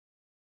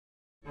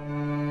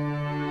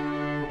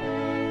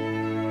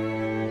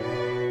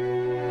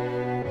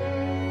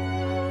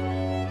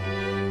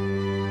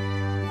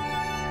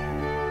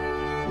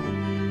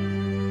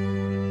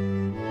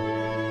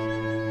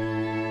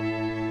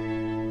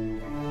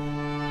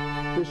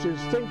This is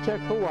ThinkTech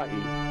Hawaii.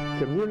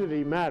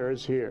 Community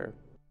matters here.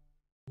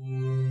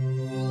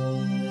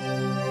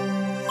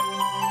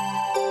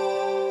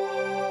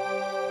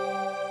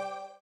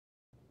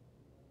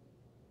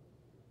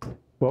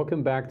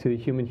 Welcome back to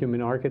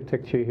Human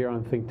Architecture here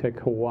on ThinkTech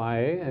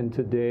Hawaii, and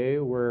today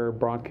we're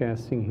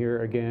broadcasting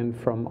here again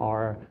from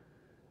our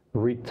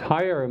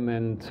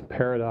retirement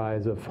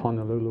paradise of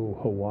Honolulu,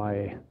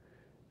 Hawaii.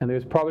 And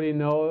there's probably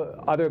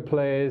no other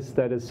place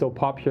that is so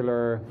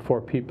popular for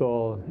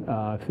people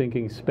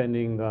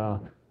spending the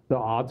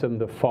autumn,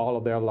 the fall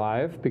of their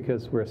life,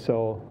 because we're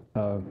so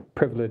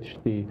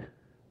privilegedly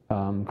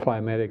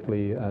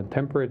climatically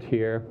temperate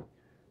here.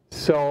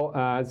 So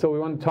we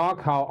want to talk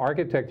how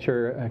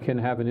architecture can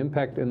have an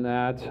impact in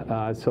that,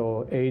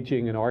 so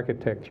aging and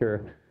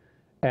architecture.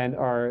 And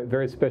our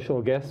very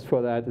special guest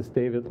for that is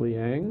David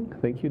Liang.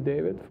 Thank you,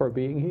 David, for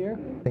being here.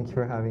 Thank you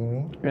for having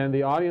me. And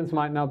the audience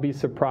might now be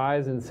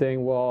surprised and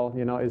saying, well,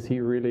 you know, is he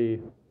really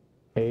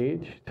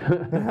aged?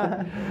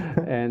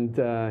 And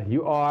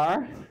you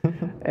are,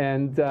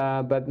 and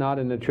but not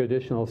in the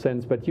traditional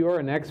sense. But you are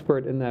an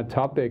expert in that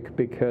topic,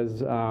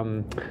 because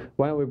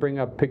why don't we bring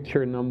up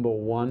picture number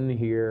 1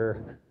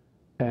 here,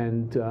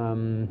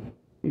 and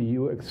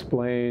you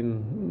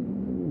explain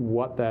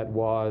what that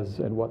was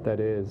and what that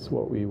is,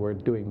 what we were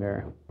doing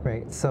there.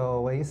 Right,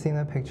 so what you see in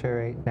the picture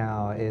right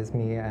now is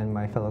me and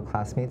my fellow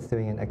classmates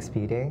doing an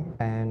XP Day.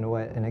 And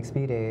what an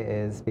XP Day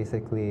is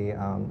basically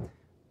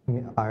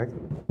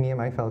me and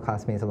my fellow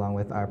classmates, along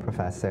with our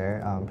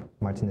professor,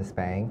 Martin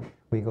Desbang,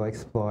 we go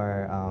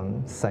explore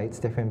sites,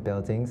 different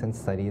buildings, and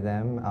study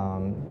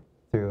them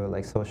through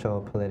like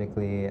social,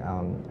 politically,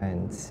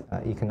 and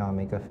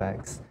economic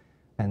effects,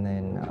 and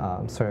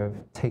then sort of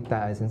take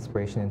that as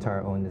inspiration into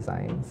our own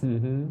designs.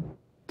 Mm-hmm.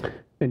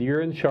 And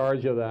you're in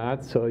charge of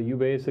that, so you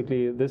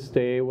basically, this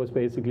day was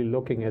basically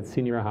looking at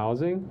senior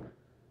housing.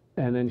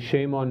 And then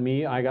shame on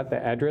me, I got the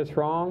address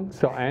wrong.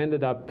 So I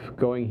ended up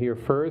going here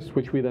first,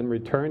 which we then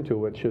returned to,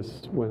 which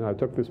is when I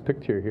took this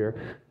picture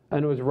here.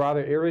 And was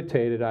rather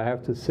irritated, I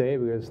have to say,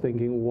 because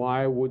thinking,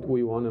 why would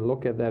we want to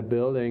look at that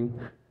building,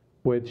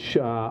 which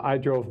I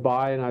drove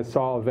by and I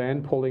saw a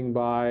van pulling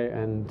by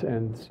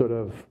and sort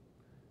of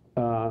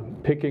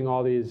picking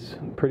all these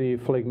pretty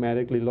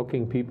phlegmatically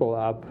looking people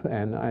up.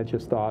 And I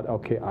just thought,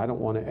 okay, I don't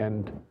want to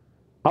end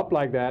up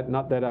like that.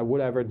 Not that I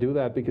would ever do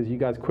that, because you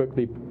guys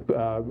quickly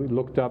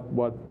looked up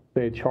what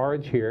they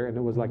charge here, and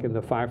it was like in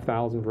the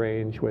 5,000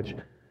 range, which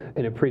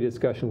in a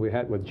pre-discussion we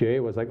had with Jay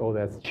was like, oh,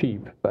 that's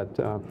cheap, but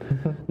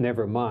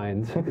never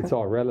mind. It's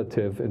all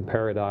relative in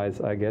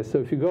paradise, I guess. So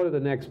if you go to the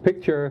next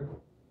picture,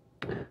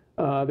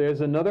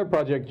 there's another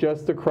project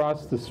just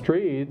across the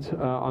street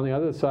on the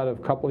other side of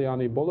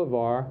Kapoliani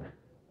Boulevard.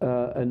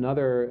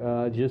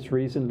 Another just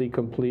recently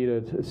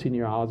completed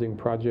senior housing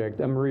project.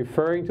 I'm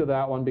referring to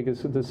that one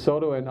because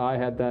DeSoto and I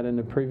had that in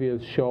the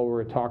previous show. We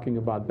were talking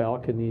about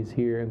balconies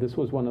here, and this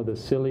was one of the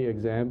silly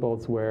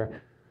examples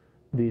where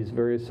these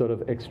very sort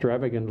of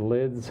extravagant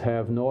lids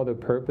have no other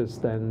purpose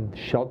than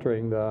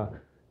sheltering the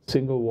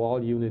single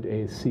wall unit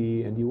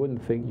AC, and you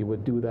wouldn't think you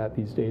would do that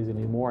these days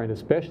anymore. And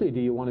especially,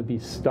 do you want to be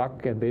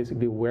stuck and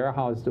basically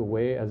warehoused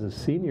away as a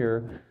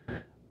senior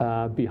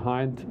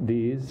behind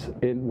these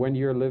when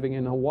you're living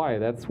in Hawaii?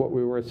 That's what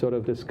we were sort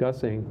of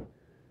discussing.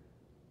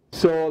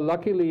 So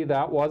luckily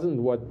that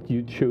wasn't what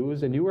you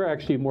choose, and you were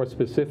actually more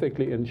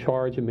specifically in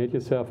charge and made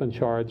yourself in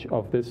charge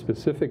of this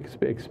specific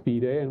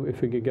XP Day. And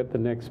if we could get the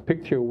next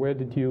picture, where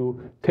did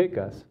you take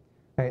us?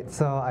 Right,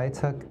 so I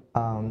took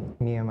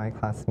me and my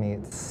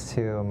classmates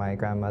to my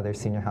grandmother's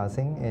senior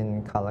housing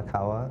in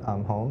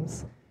Kalakaua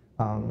Homes.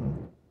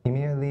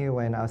 Immediately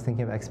when I was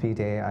thinking of XP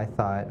Day, I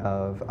thought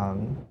of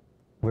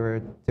we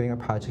were doing a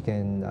project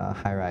in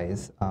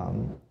high-rise,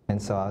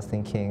 and so I was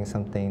thinking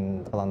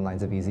something along the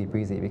lines of Easy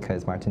Breezy,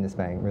 because Martin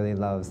Desbang really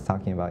loves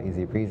talking about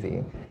Easy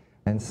Breezy.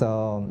 And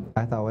so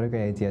I thought, what a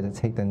great idea to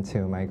take them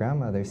to my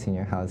grandmother's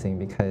senior housing,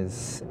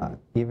 because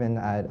even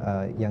at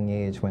a young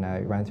age, when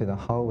I ran through the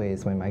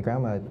hallways, when my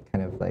grandma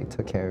kind of like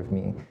took care of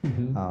me,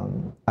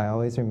 I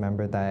always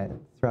remember that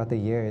throughout the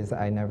years,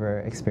 I never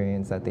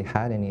experienced that they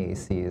had any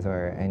ACs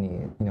or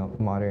any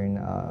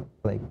modern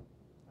like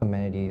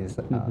amenities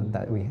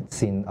that we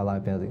see in a lot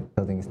of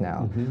buildings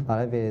now. A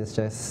lot of it is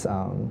just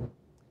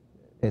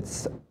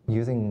it's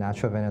using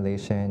natural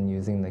ventilation,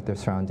 using like the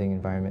surrounding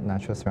environment,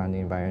 natural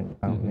surrounding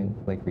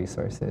environment, like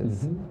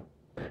resources.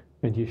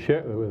 And you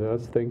share it with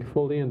us,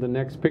 thankfully. And the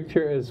next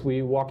picture is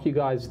we walk you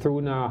guys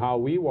through now how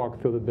we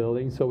walk through the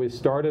building. So we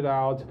started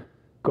out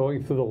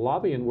going through the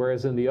lobby, and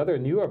whereas in the other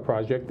newer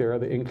project, there are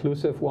the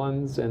inclusive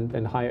ones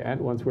and high-end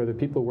ones where the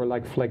people were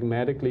like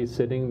phlegmatically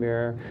sitting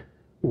there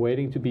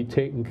waiting to be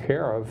taken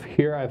care of.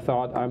 Here I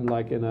thought I'm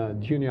like in a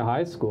junior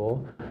high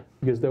school,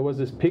 because there was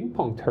this ping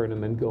pong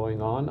tournament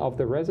going on of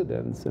the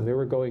residents, and they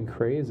were going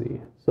crazy.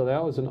 So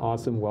that was an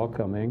awesome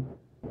welcoming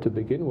to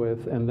begin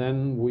with. And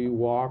then we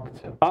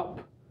walked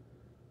up,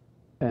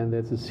 and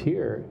this is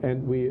here.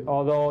 And we,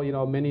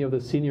 although many of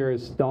the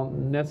seniors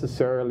don't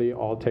necessarily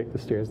all take the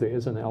stairs, there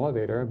is an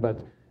elevator, but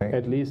Right.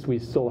 At least we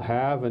still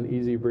have an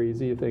easy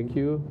breezy, thank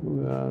you,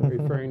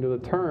 referring to the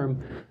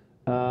term,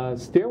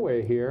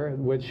 stairway here,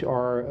 which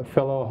our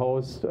fellow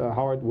host,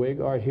 Howard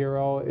Wigg, our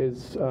hero,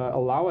 is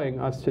allowing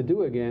us to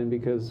do again,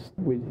 because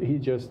he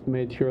just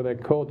made sure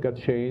that code got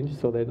changed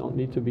so they don't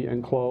need to be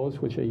enclosed,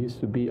 which they used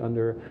to be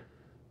under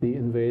the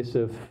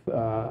invasive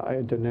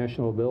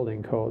International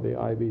Building Code, the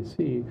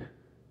IBC.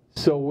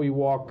 So we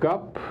walk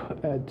up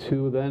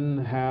to then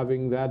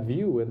having that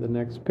view in the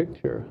next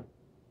picture.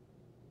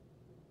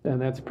 And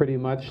that's pretty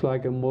much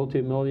like a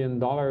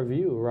multi-million-dollar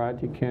view,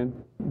 right? You can't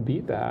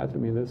beat that. I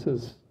mean, this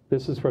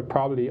is what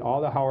probably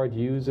all the Howard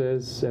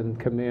users and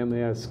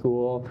Kamehameha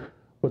School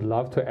would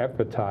love to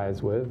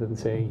advertise with, and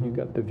saying you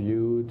got the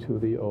view to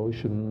the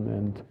ocean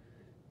and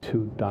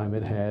to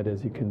Diamond Head,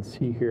 as you can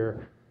see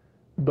here.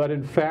 But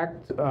in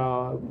fact,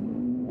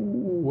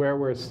 where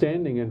we're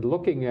standing and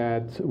looking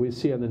at, we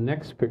see on the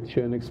next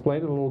picture, and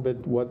explain a little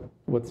bit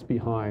what's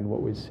behind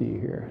what we see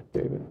here,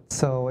 David.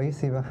 So what you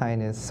see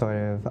behind is sort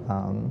of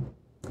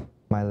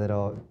my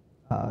little,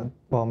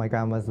 well, my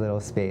grandma's little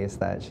space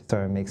that she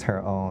sort of makes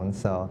her own.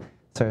 So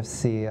sort of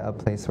see a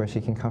place where she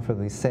can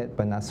comfortably sit,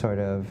 but not sort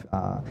of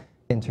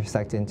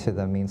intersect into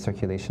the main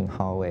circulation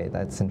hallway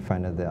that's in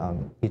front of the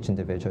each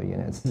individual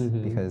units,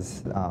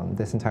 because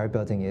this entire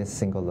building is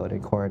single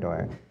loaded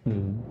corridor.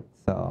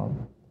 So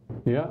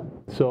yeah,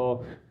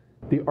 so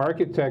the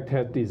architect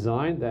had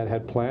designed that,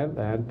 had planned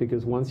that,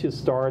 because once you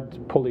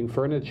start pulling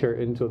furniture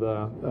into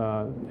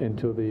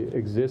the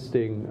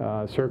existing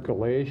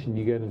circulation,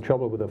 you get in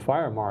trouble with the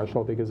fire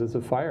marshal, because it's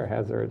a fire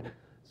hazard.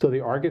 So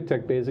the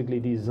architect basically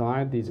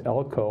designed these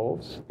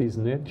alcoves, these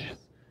niches,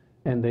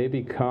 and they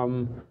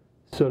become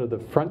sort of the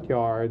front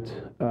yard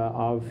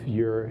of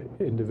your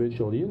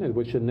individual unit,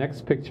 which the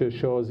next picture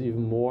shows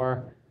even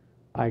more,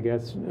 I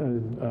guess,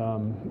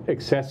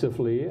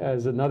 excessively,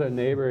 as another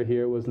neighbor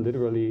here was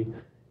literally,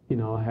 you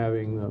know,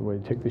 having where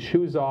you take the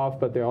shoes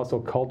off, but they also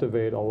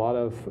cultivate a lot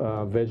of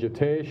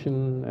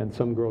vegetation, and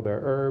some grow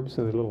their herbs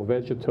and their little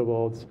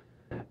vegetables,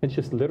 and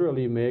just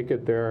literally make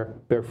it their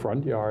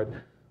front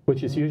yard,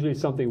 which is usually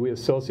something we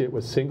associate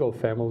with single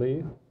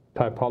family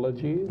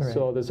typology. Right.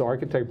 So this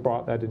architect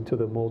brought that into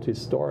the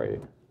multi-story,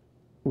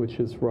 which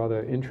is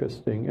rather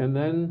interesting. And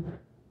then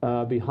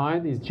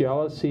behind these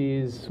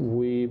jalousies,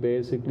 we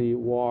basically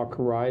walk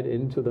right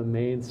into the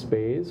main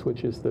space,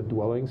 which is the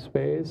dwelling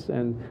space.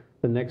 And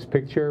the next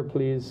picture,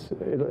 please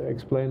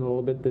explain a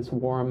little bit this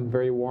warm,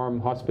 very warm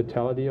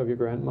hospitality of your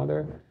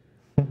grandmother.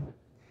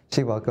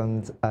 she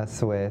welcomed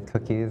us with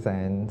cookies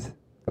and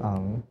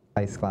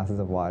iced glasses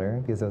of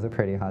water, because it was a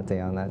pretty hot day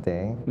on that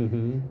day.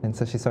 And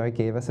so she sort of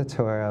gave us a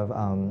tour of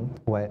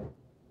what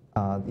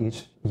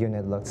each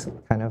unit looks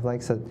kind of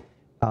like. So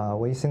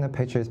what you see in the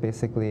picture is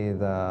basically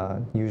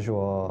the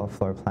usual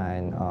floor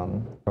plan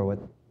for what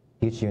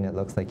each unit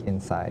looks like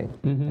inside.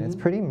 And it's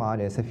pretty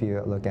modest if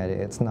you look at it.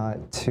 It's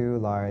not too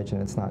large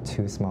and it's not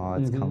too small.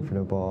 It's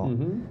comfortable.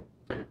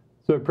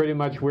 So pretty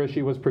much where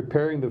she was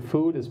preparing the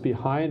food is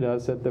behind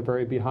us, at the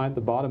very behind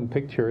the bottom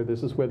picture.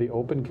 This is where the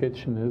open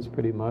kitchen is,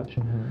 pretty much.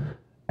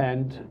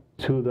 And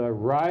to the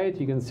right,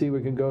 you can see,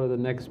 we can go to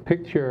the next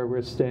picture.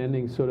 We're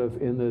standing sort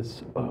of in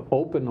this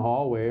open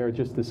hallway, or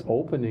just this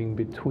opening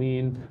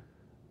between,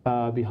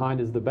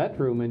 behind is the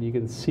bedroom, and you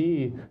can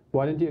see,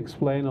 why don't you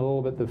explain a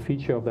little bit the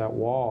feature of that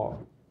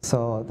wall?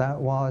 So that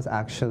wall is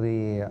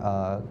actually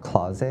a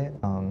closet,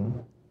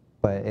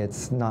 but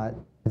it's not,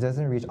 it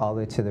doesn't reach all the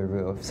way to the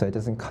roof, so it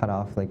doesn't cut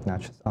off like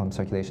natural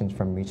circulation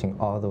from reaching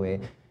all the way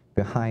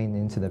behind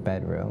into the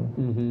bedroom.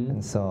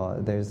 And so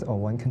there's a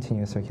one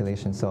continuous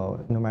circulation,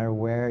 so no matter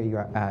where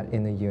you're at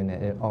in the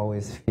unit, it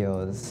always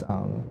feels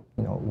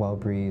you know, well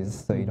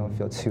breezed, so you don't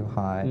feel too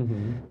hot.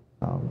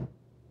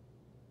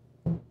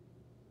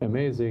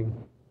 Amazing.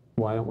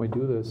 Why don't we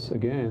do this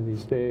again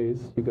these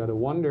days? You got to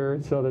wonder.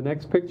 So the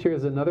next picture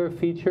is another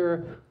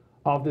feature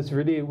of this,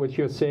 really what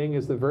you're saying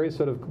is the very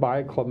sort of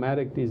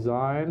bioclimatic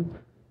design.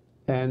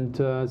 And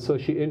so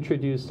she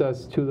introduced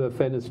us to the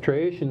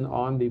fenestration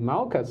on the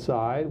Mauka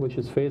side, which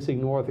is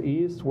facing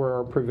northeast, where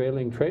our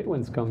prevailing trade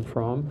winds come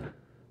from.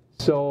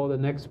 So the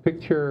next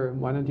picture,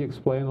 why don't you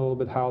explain a little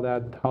bit how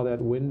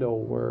that window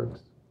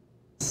works?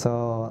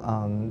 So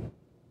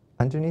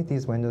underneath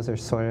these windows are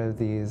sort of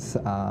these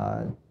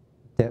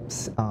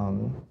dips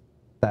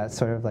that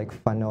sort of like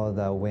funnel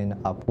the wind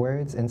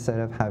upwards, instead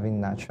of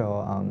having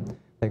natural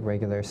like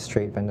regular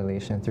straight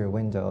ventilation through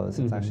windows.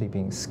 It's actually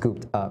being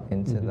scooped up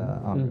into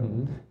the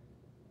room.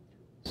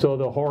 So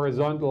the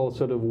horizontal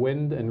sort of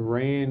wind and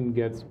rain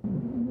gets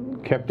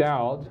kept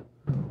out,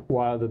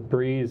 while the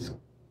breeze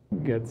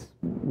gets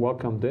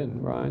welcomed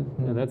in, right?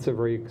 And that's a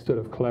very sort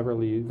of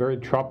cleverly, very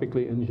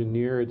tropically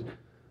engineered.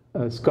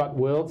 Scott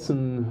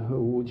Wilson,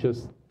 who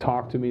just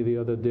talked to me the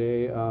other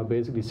day,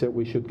 basically said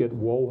we should get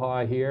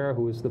Woha here,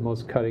 who is the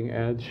most cutting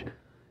edge,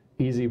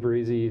 easy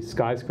breezy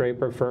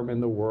skyscraper firm in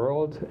the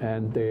world,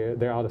 and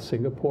they're out of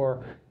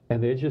Singapore.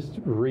 And they just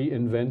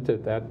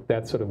reinvented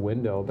that sort of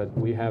window, but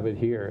we have it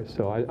here.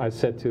 So I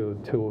said to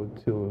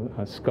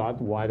Scott,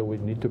 why do we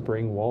need to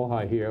bring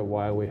Walhi here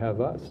while we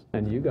have us?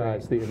 And you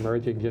guys, the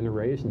emerging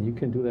generation, you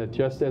can do that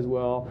just as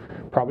well,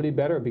 probably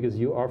better, because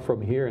you are from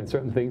here, and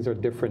certain things are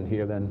different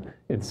here than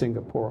in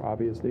Singapore,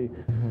 obviously.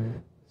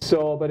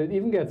 So, but it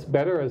even gets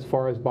better as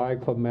far as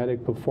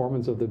bioclimatic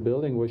performance of the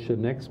building, which the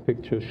next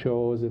picture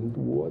shows. And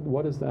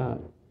what is that?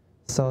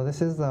 So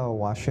this is the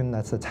washroom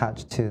that's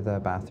attached to the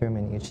bathroom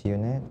in each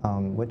unit,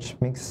 which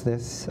makes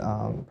this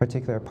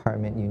particular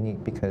apartment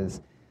unique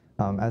because,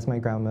 as my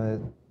grandma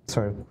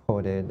sort of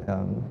quoted,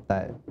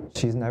 that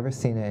she's never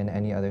seen it in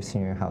any other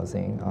senior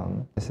housing.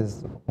 This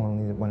is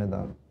only one of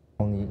the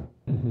only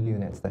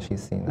units that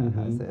she's seen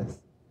that has this.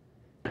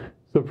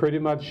 So pretty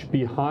much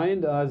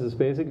behind us is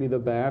basically the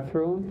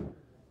bathroom,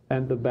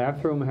 and the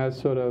bathroom has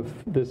sort of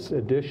this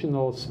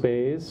additional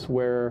space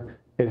where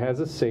it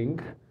has a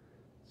sink.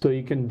 So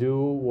you can do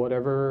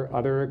whatever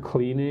other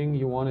cleaning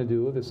you want to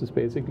do. This is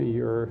basically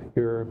your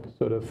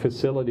sort of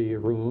facility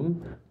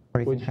room.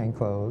 Or you can hang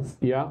clothes.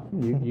 Yeah,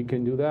 you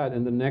can do that.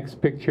 And the next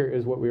picture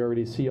is what we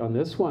already see on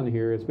this one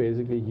here, is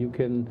basically you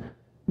can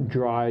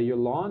dry your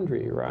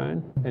laundry,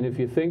 right? And if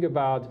you think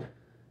about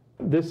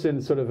this in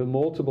sort of in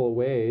multiple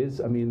ways,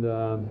 I mean,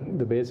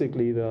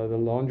 basically the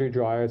laundry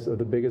dryers are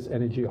the biggest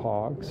energy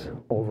hogs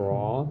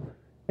overall.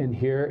 And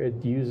here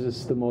it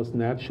uses the most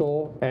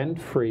natural and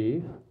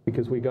free,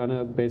 because we're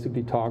gonna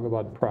basically talk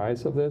about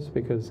price of this,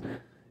 because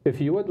if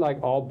you would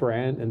like all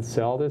brand and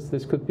sell this,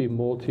 this could be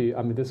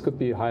this could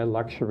be high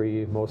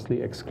luxury,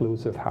 mostly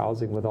exclusive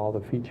housing with all the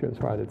features,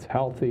 right? It's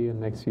healthy and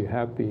makes you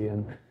happy,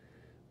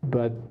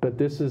 but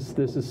this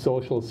is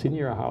social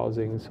senior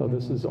housing, so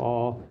this is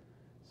all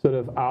sort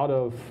of out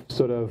of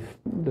sort of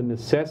the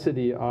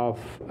necessity of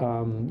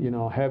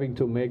having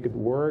to make it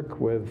work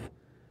with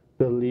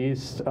the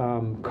least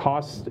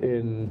cost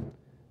in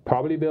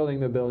probably building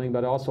the building,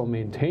 but also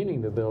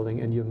maintaining the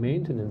building and your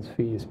maintenance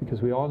fees, because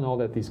we all know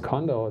that these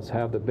condos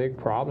have the big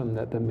problem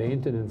that the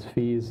maintenance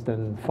fees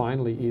then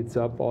finally eats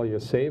up all your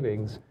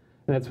savings.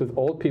 And that's with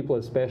old people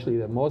especially,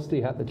 that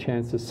mostly had the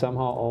chance to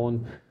somehow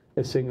own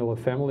a single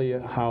family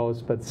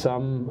house, but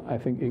some, I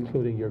think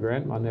including your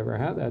grandma, never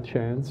had that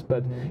chance.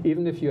 But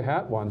even if you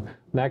had one,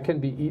 that can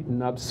be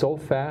eaten up so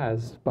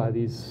fast by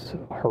these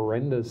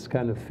horrendous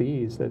kind of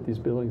fees that these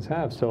buildings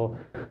have.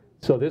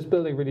 So this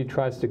building really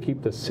tries to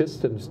keep the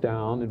systems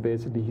down and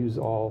basically use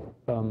all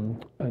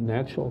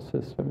natural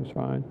systems,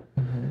 right?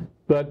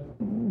 But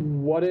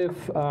what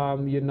if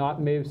you're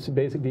not,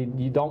 basically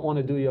you don't want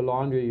to do your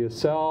laundry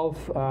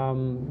yourself?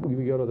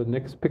 We go to the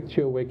next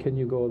picture. Where can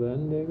you go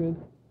then, David?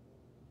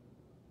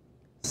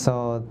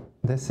 So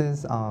this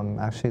is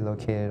actually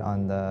located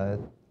on the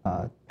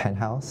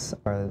penthouse,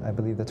 or I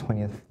believe the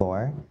 20th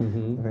floor, the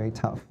very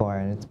top floor,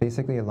 and it's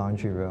basically a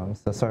laundry room.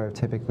 So sort of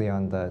typically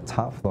on the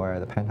top floor,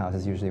 the penthouse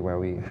is usually where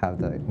we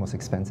have the most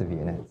expensive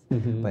units.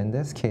 But in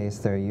this case,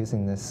 they're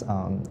using this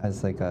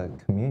as like a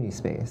community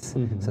space.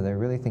 So they're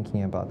really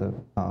thinking about the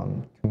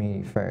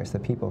community first, the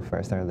people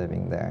first that are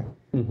living there.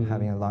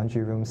 Having a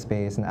laundry room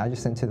space, and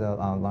adjacent to the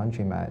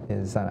laundromat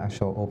is an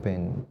actual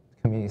open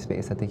community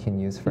space that they can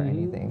use for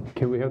anything.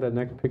 Can we have that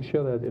next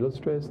picture that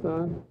illustrates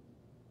that?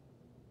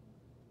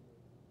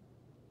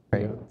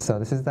 Right. Yeah. So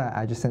this is the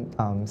adjacent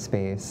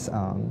space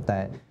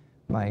that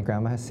my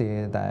grandma has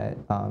stated that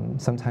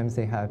sometimes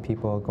they have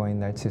people going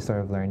there to sort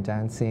of learn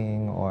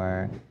dancing,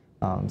 or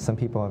some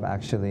people have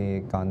actually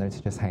gone there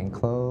to just hang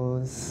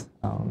clothes.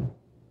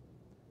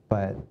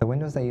 But the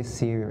windows that you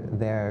see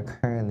there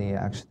currently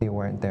actually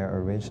weren't there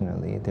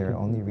originally. They were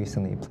only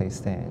recently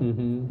placed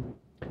in.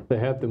 They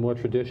had the more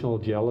traditional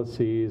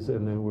jalousies,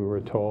 and then we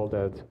were told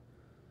that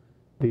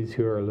these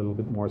here are a little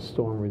bit more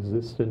storm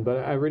resistant. But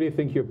I really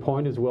think your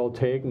point is well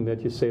taken,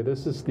 that you say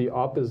this is the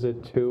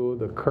opposite to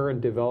the current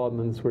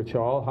developments, which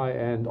are all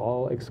high-end,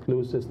 all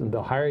exclusive, and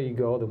the higher you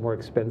go, the more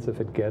expensive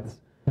it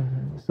gets.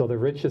 So the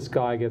richest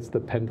guy gets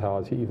the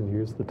penthouse, you even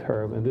use the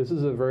term. And this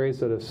is a very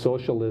sort of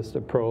socialist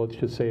approach,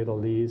 to say the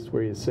least,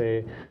 where you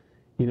say,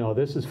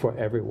 this is for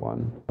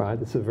everyone, right?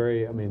 It's a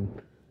very,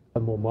 a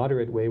more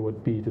moderate way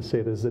would be to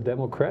say there's a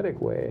democratic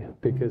way,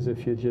 because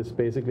if you just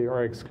basically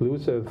are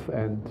exclusive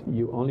and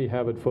you only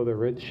have it for the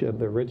rich, and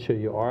the richer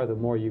you are, the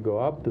more you go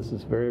up, this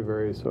is very,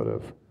 very sort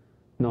of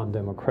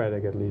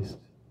non-democratic, at least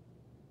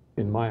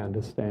in my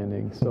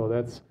understanding. So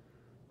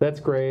that's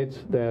great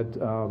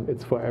that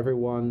it's for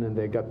everyone, and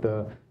they got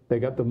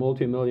the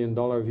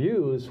multi-million-dollar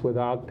views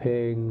without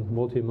paying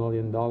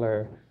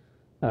multi-million-dollar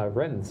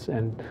rents.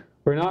 And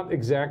we're not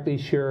exactly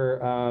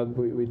sure,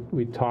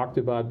 we talked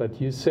about,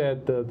 but you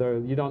said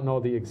you don't know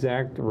the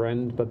exact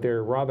rent, but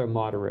they're rather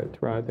moderate,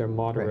 right? They're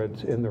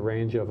moderate in the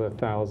range of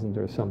 1,000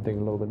 or something, a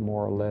little bit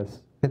more or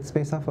less. It's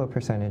based off a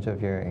percentage of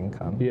your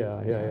income.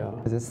 Yeah.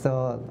 Because it's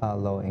still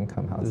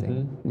low-income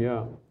housing.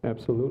 Yeah,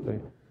 absolutely.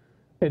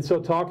 And so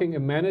talking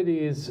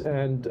amenities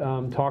and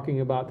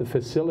talking about the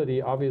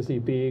facility obviously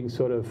being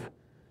sort of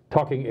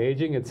talking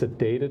aging, it's a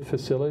dated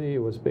facility. It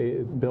was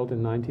built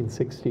in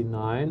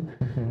 1969,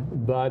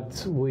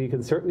 but we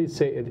can certainly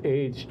say it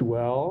aged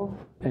well.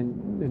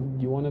 And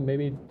you want to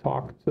maybe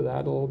talk to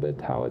that a little bit,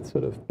 how it's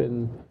sort of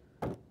been,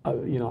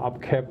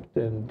 upkept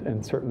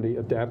and certainly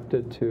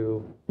adapted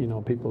to,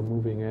 people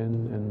moving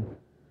in.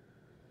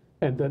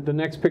 And the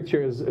next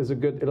picture is a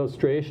good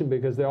illustration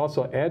because they're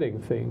also adding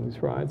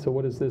things, right? So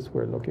what is this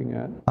we're looking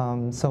at?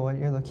 So what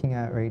you're looking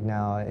at right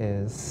now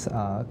is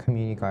a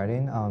community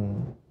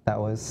garden that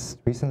was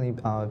recently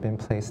been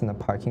placed in the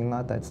parking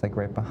lot that's like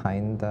right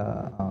behind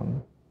the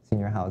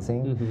senior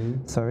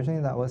housing. So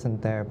originally that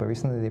wasn't there, but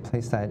recently they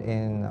placed that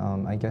in,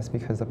 I guess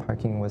because the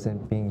parking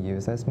wasn't being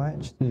used as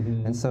much.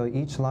 And so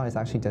each lot is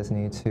actually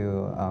designated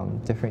to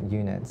different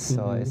units.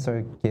 So it sort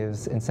of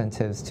gives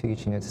incentives to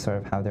each unit to sort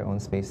of have their own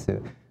space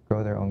to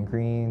grow their own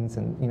greens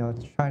and,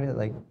 try to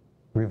like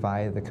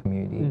revive the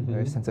community,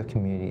 their sense of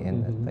community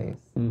in that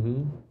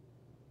place.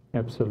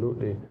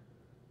 Absolutely.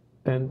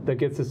 And that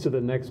gets us to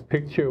the next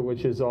picture,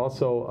 which is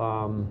also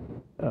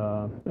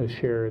a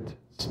shared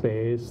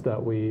space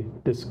that we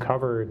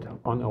discovered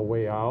on our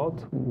way out.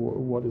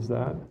 What is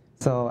that?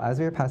 So as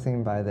we were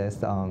passing by this,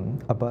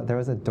 there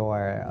was a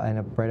door,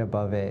 and right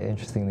above it,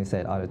 interestingly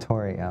said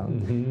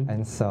auditorium.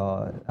 And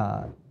so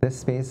this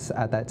space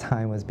at that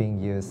time was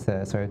being used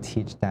to sort of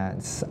teach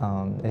dance.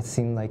 It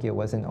seemed like it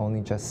wasn't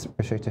only just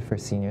restricted for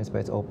seniors, but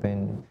it's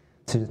open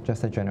to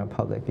just the general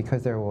public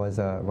because there was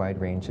a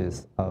wide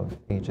ranges of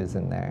ages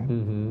in there.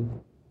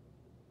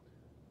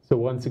 So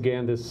once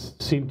again, this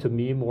seemed to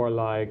me more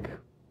like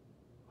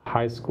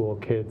high school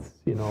kids,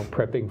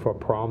 prepping for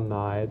prom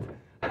night.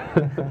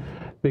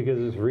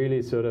 Because it's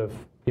really sort of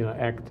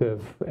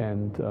active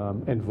and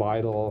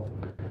vital,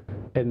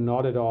 and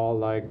not at all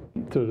like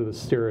sort of the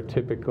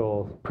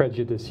stereotypical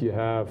prejudice you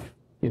have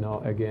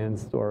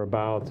against or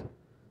about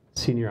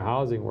senior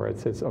housing, where it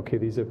says, okay,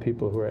 these are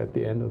people who are at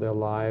the end of their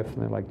life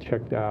and they're like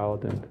checked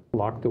out and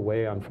locked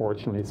away,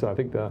 unfortunately. So I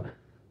think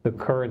the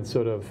current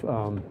sort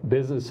of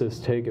businesses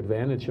take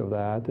advantage of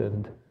that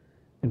and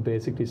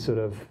basically sort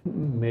of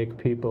make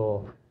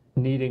people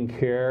needing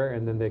care,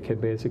 and then they can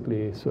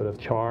basically sort of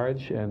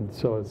charge, and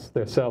so it's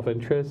their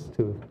self-interest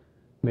to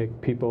make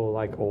people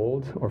like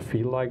old or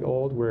feel like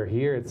old, where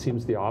here it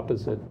seems the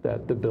opposite,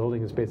 that the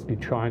building is basically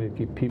trying to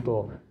keep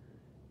people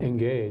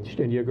engaged.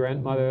 And your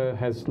grandmother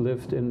has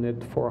lived in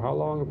it for how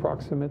long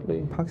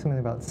approximately? Approximately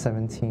about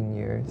 17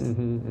 years.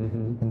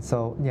 And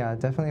so, yeah,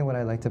 definitely what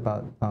I liked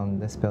about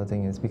this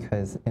building is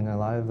because in a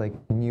lot of like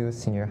new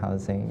senior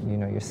housing,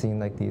 you're seeing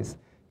like these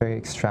very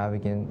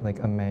extravagant like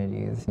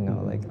amenities,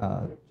 like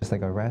just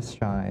like a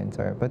restaurant,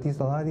 but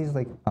a lot of these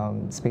like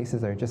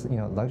spaces are just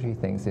luxury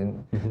things,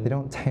 and they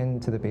don't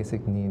tend to the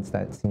basic needs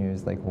that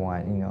seniors like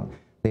want.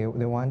 They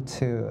want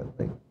to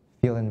like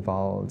feel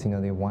involved.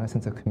 They want a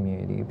sense of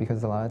community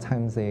because a lot of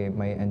times they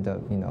might end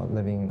up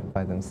living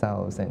by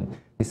themselves, and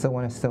they still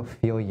want to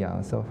feel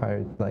young, so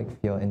far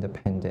like feel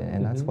independent,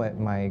 and that's what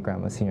my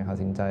grandma's senior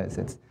housing does.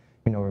 It's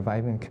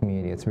reviving a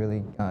community. It's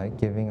really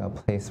giving a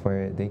place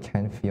where they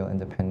can feel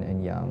independent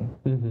and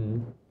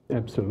young.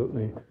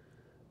 Absolutely.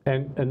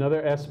 And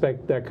another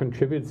aspect that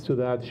contributes to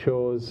that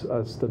shows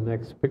us the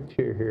next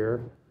picture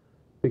here,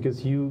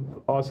 because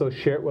you also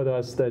shared with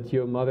us that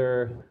your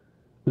mother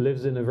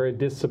lives in a very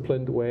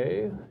disciplined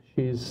way.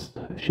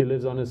 She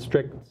lives on a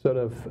strict sort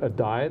of a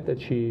diet that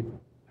she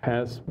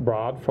has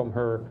brought from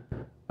her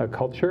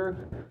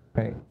culture.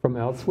 Right. From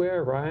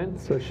elsewhere, right?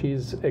 So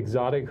she's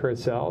exotic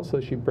herself,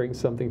 so she brings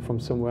something from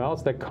somewhere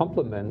else that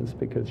complements,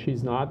 because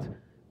she's not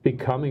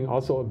becoming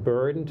also a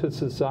burden to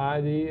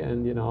society,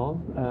 and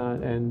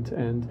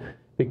and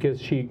because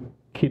she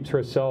keeps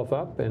herself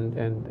up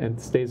and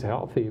stays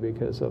healthy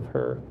because of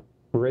her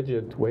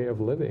rigid way of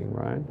living,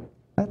 right?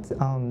 That's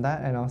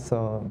that, and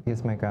also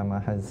because my grandma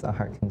has a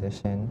heart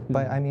condition.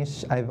 But I mean,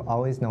 I've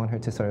always known her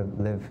to sort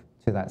of live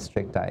to that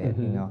strict diet,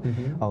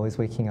 always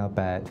waking up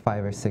at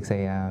 5 or 6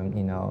 a.m.,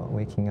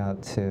 waking up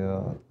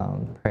to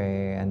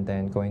pray, and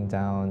then going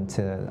down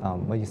to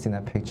what you see in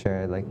that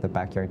picture, like the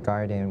backyard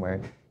garden, where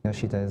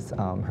she does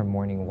her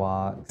morning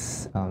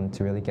walks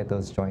to really get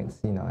those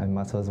joints, and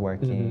muscles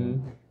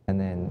working, and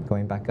then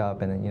going back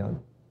up, and then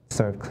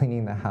sort of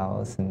cleaning the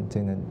house and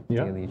doing the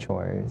daily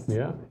chores.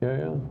 Yeah.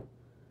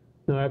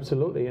 No,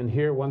 absolutely. And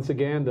here, once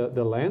again,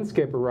 the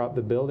landscape around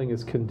the building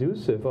is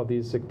conducive of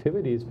these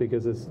activities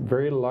because it's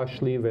very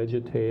lushly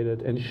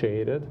vegetated and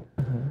shaded.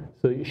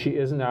 So she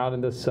isn't out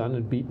in the sun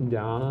and beaten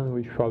down on,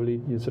 which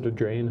probably you sort of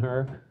drain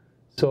her.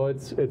 So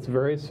it's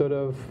very sort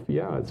of,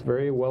 it's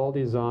very well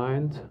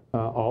designed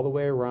all the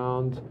way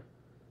around.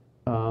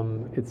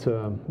 It's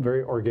a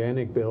very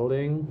organic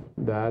building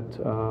that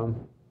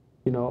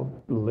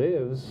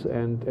lives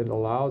and it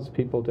allows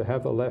people to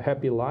have a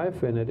happy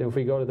life in it. And if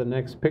we go to the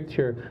next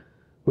picture,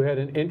 we had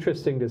an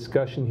interesting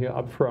discussion here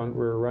up front.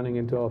 We were running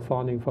into our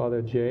founding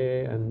father,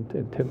 Jay, and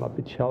Tim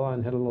Apicella,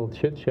 and had a little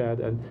chit-chat.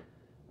 And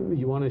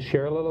you want to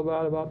share a little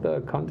bit about the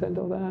content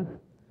of that?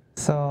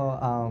 So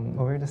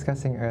what we were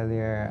discussing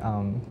earlier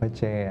with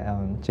Jay,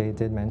 Jay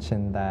did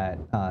mention that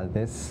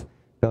this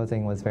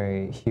building was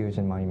very huge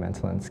and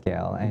monumental in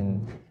scale.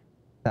 And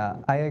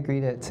I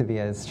agreed it to be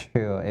as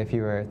true if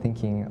you were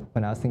thinking,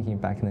 when I was thinking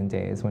back in the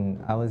days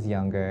when I was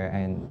younger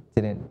and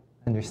didn't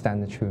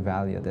understand the true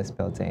value of this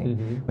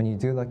building. When you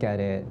do look at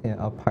it,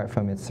 apart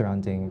from its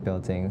surrounding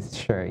buildings,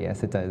 sure,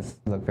 yes, it does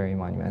look very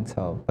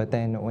monumental. But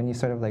then when you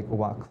sort of like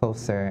walk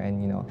closer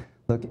and, you know,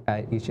 look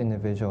at each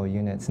individual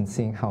units and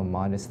seeing how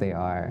modest they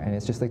are, and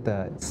it's just like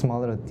the small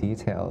little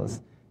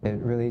details, it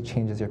really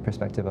changes your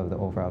perspective of the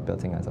overall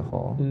building as a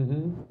whole.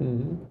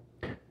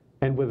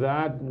 And with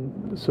that,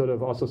 sort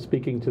of also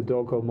speaking to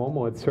Doko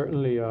Momo, it's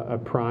certainly a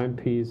prime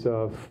piece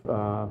of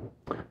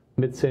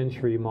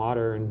mid-century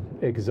modern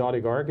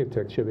exotic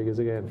architecture, because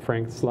again,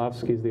 Frank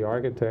Slavsky's the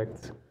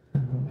architect,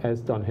 as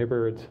Don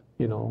Hibbert,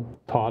 you know,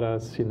 taught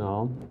us, you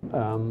know,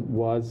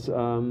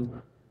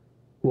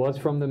 was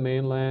from the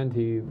mainland.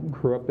 He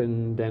grew up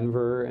in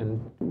Denver and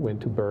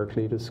went to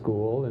Berkeley to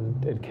school,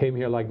 and came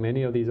here like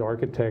many of these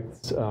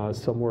architects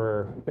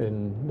somewhere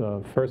in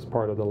the first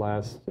part of the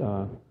last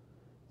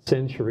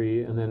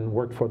century, and then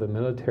worked for the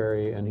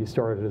military, and he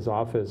started his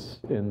office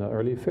in the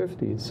early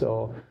 50s.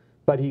 So,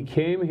 but he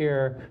came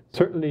here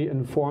certainly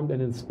informed and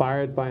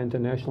inspired by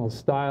international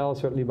style,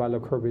 certainly by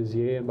Le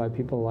Corbusier and by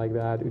people like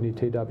that,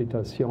 Unité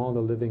d'Habitation, the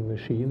living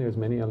machine. There's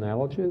many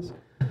analogies.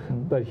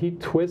 But he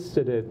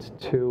twisted it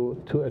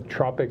to a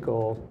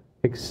tropical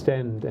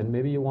extent, and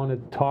maybe you want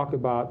to talk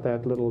about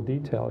that little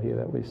detail here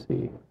that we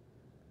see.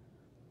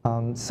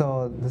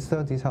 So this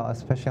little detail,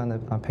 especially on the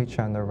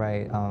picture on the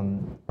right,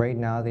 right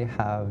now they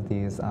have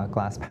these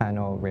glass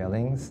panel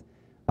railings,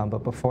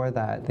 but before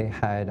that they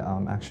had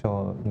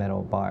actual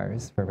metal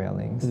bars for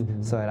railings.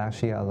 So it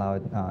actually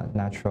allowed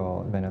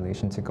natural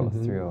ventilation to go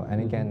through.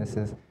 And again, this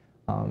is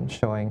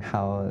showing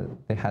how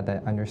they had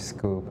that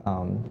underscoop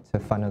to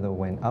funnel the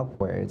wind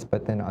upwards,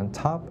 but then on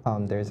top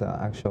there's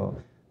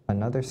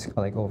another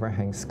like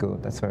overhang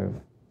scoop that sort of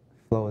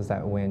flows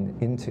that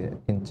wind into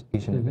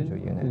each individual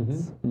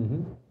units.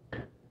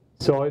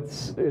 So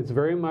it's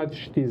very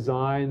much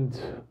designed,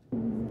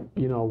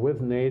 you know,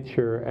 with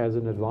nature as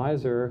an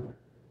advisor,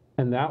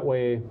 and that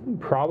way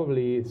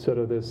probably sort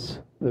of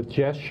the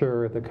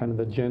gesture, the kind of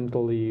the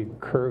gently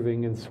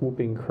curving and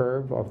swooping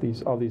curve of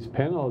these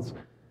panels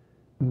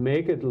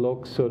make it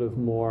look sort of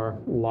more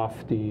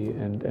lofty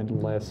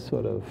and less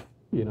sort of,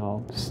 you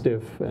know,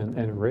 stiff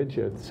and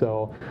rigid.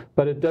 So,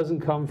 but it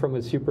doesn't come from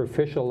a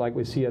superficial like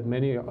we see at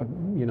many,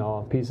 you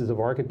know, pieces of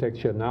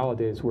architecture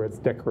nowadays where it's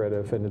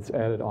decorative and it's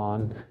added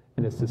on,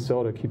 and it's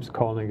DeSoto keeps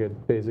calling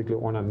it basically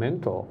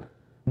ornamental,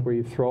 where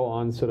you throw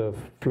on sort of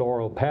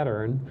floral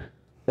pattern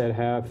that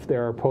have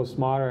their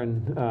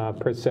postmodern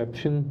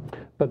perception.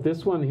 But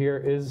this one here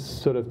is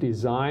sort of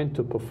designed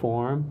to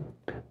perform.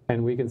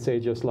 And we can say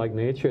just like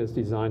nature is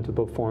designed to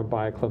perform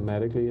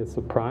bioclimatically, it's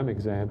a prime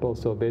example.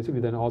 So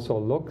basically then also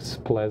looks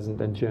pleasant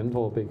and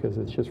gentle because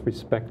it's just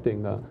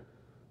respecting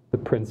the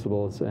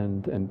principles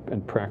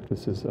and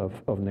practices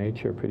of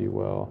nature pretty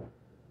well.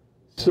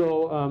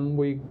 So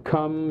we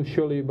come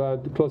surely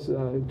about close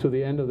to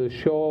the end of the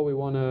show. We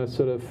want to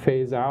sort of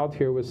phase out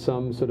here with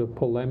some sort of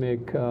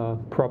polemic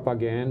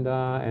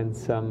propaganda and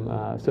some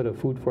sort of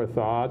food for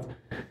thought.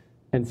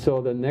 And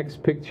so the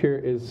next picture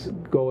is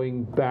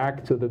going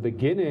back to the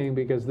beginning,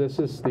 because this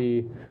is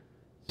the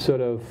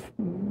sort of,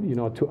 you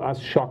know, to us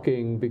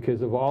shocking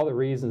because of all the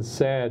reasons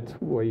said,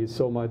 where you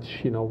so much,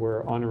 you know,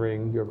 we're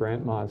honoring your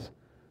grandma's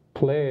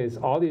plays.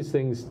 All these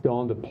things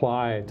don't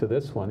apply to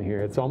this one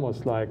here. It's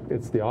almost like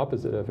it's the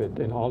opposite of it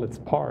in all its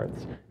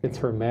parts. It's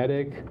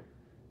hermetic,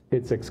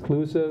 it's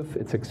exclusive,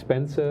 it's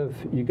expensive.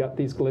 You got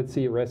these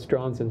glitzy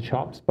restaurants and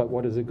shops, but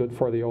what is it good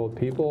for the old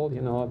people? You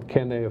know,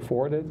 can they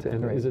afford it?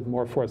 And is it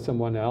more for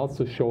someone else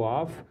to show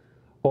off?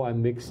 Oh, I'm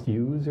mixed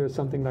use or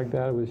something like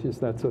that. It was just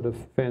that sort of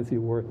fancy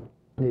word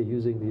they're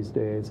using these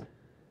days.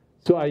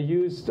 So I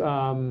used,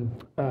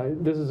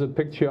 this is a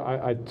picture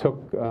I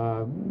took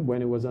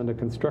when it was under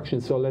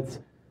construction. So let's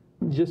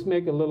just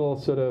make a little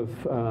sort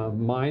of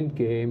mind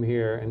game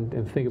here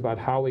and think about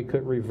how we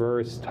could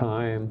reverse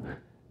time.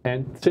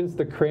 And since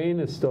the crane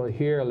is still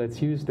here,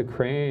 let's use the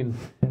crane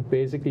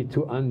basically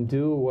to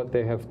undo what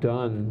they have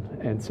done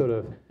and sort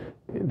of,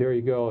 there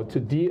you go, to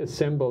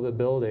deassemble the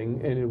building,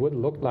 and it would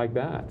look like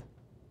that.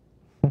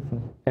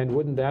 And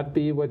wouldn't that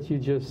be what you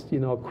just, you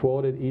know,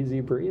 quoted,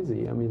 easy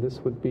breezy? I mean, this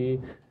would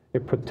be,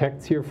 it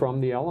protects you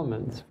from the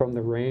elements, from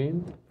the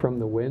rain, from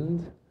the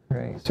wind.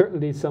 Right.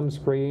 Certainly some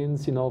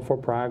screens, you know, for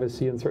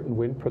privacy and certain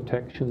wind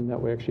protection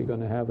that we're actually going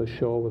to have a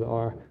show with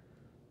our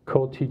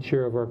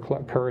co-teacher of our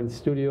current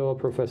studio,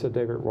 Professor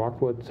David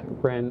Rockwood,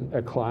 ran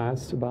a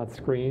class about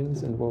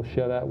screens, and will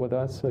share that with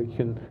us so you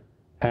can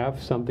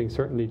have something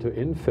certainly to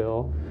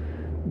infill.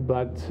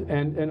 But,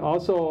 and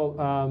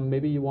also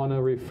maybe you want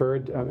to refer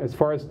to, as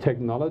far as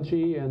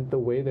technology and the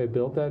way they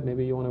built that,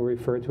 maybe you want to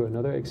refer to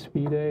another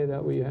XP Day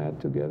that we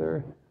had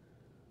together.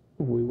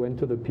 We went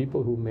to the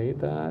people who made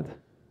that.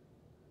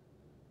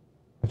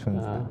 Which one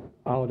is that?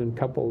 Out in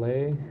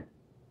Kapolei.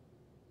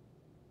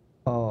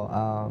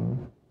 Oh,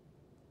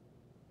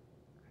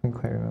 couldn't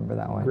quite remember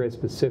that one. Grace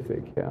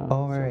Pacific, yeah.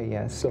 Oh, right,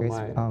 yes. So Grace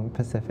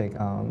Pacific.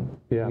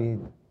 Yeah. We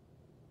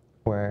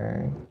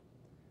were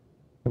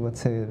able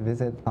to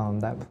visit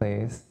that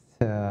place,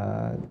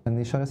 and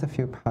they showed us a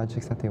few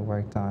projects that they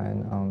worked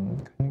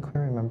on. Couldn't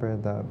quite remember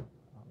the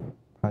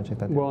project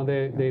that well,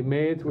 they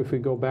made, if we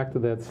go back to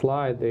that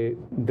slide,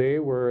 they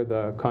were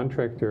the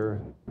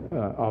contractor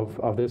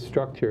of this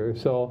structure.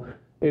 So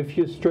if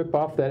you strip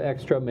off that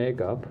extra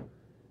makeup,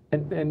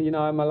 and you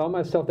know, I'm allowing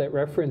myself that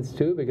reference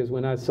too, because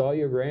when I saw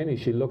your granny,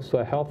 she looked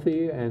so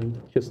healthy and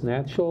just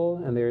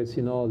natural, and there's,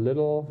 you know,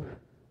 little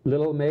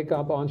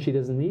makeup on. She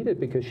doesn't need it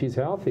because she's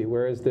healthy,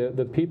 whereas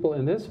the people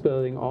in this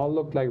building all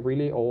looked like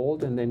really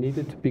old, and they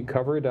needed to be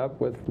covered up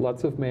with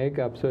lots of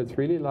makeup. So it's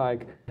really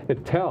like,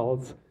 it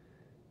tells.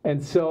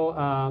 And so,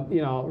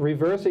 you know,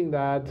 reversing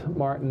that,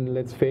 Martin,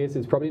 let's face it,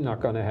 it's probably not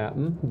going to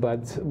happen.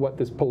 But what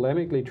this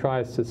polemically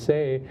tries to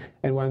say,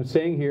 and what I'm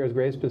saying here is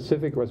Grace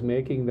Pacific was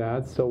making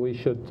that, so we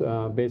should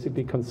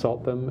basically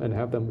consult them and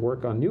have them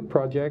work on new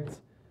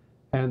projects.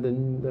 And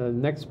then the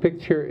next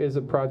picture is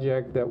a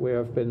project that we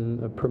have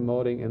been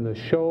promoting in the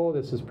show.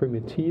 This is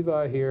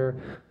Primitiva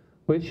here,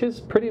 which is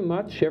pretty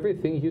much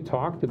everything you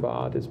talked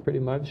about is pretty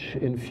much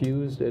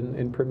infused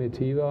in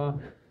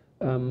Primitiva.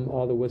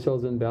 All the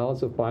whistles and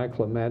bells of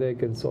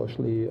bioclimatic and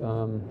socially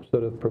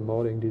sort of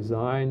promoting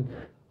design.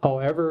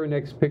 However,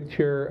 next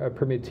picture,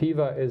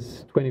 Primitiva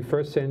is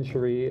 21st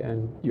century,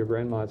 and your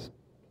grandma's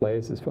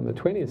place is from the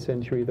 20th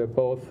century. They're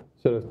both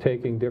sort of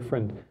taking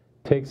different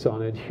takes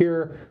on it.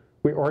 Here,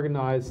 we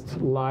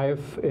organized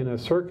life in a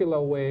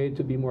circular way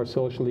to be more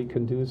socially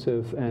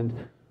conducive, and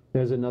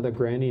there's another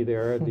granny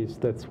there, at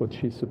least that's what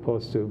she's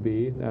supposed to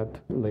be, that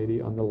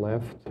lady on the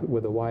left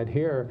with the white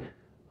hair,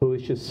 who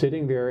is just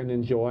sitting there and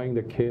enjoying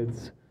the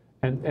kids.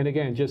 And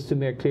again, just to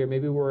make clear,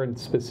 maybe we weren't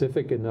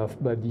specific enough,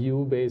 but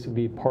you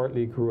basically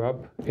partly grew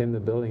up in the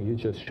building you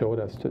just showed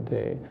us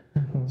today.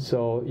 Mm-hmm.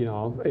 So, you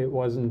know, it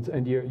wasn't,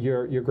 and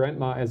your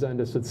grandma, as I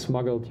understood,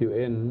 smuggled you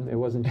in. It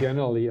wasn't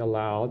generally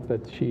allowed,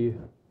 but she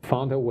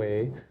found a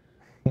way.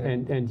 Yeah.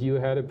 And you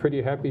had a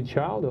pretty happy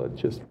childhood,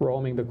 just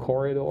roaming the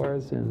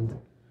corridors and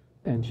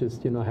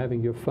just, you know,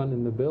 having your fun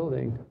in the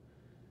building.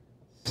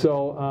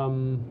 So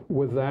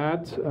with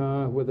that,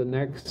 with the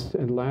next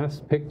and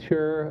last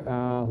picture,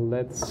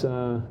 let's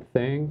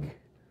thank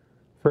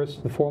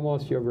first and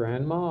foremost your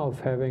grandma of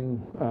having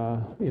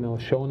you know,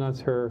 shown us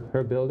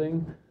her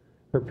building,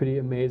 her pretty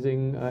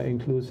amazing,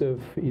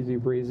 inclusive, easy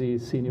breezy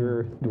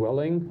senior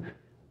dwelling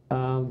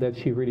that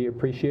she really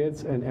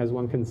appreciates. And as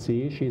one can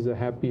see, she's a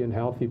happy and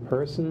healthy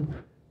person.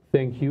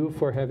 Thank you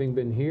for having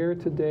been here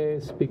today,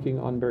 speaking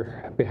on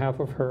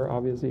behalf of her,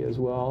 obviously, as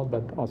well,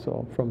 but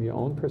also from your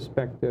own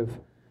perspective.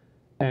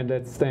 And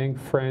let's thank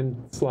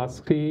Fran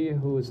Slatsky,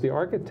 who is the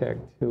architect,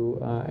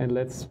 and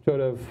let's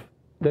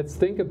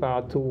think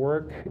about to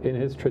work in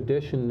his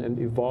tradition and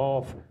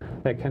evolve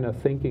that kind of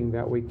thinking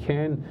that we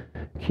can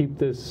keep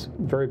this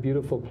very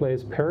beautiful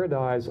place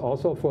paradise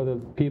also for the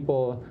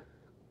people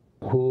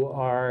who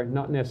are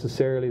not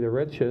necessarily the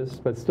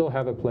richest, but still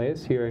have a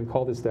place here and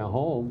call this their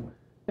home,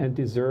 and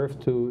deserve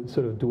to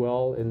sort of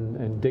dwell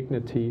in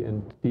dignity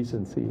and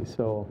decency.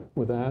 So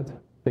with that,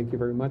 thank you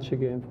very much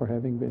again for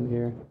having been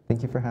here.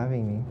 Thank you for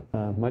having me.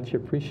 Much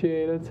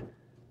appreciated.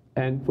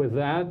 And with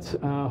that,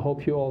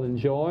 hope you all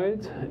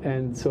enjoyed.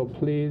 And so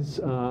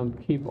please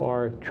keep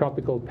our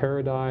tropical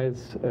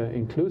paradise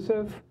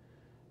inclusive.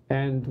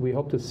 And we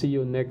hope to see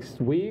you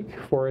next week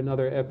for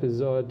another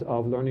episode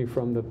of Learning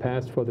from the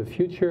Past for the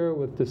Future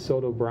with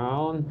DeSoto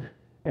Brown.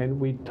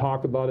 And we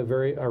talk about a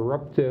very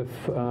eruptive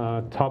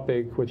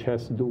topic which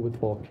has to do with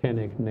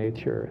volcanic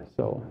nature.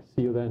 So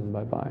see you then.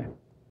 Bye-bye.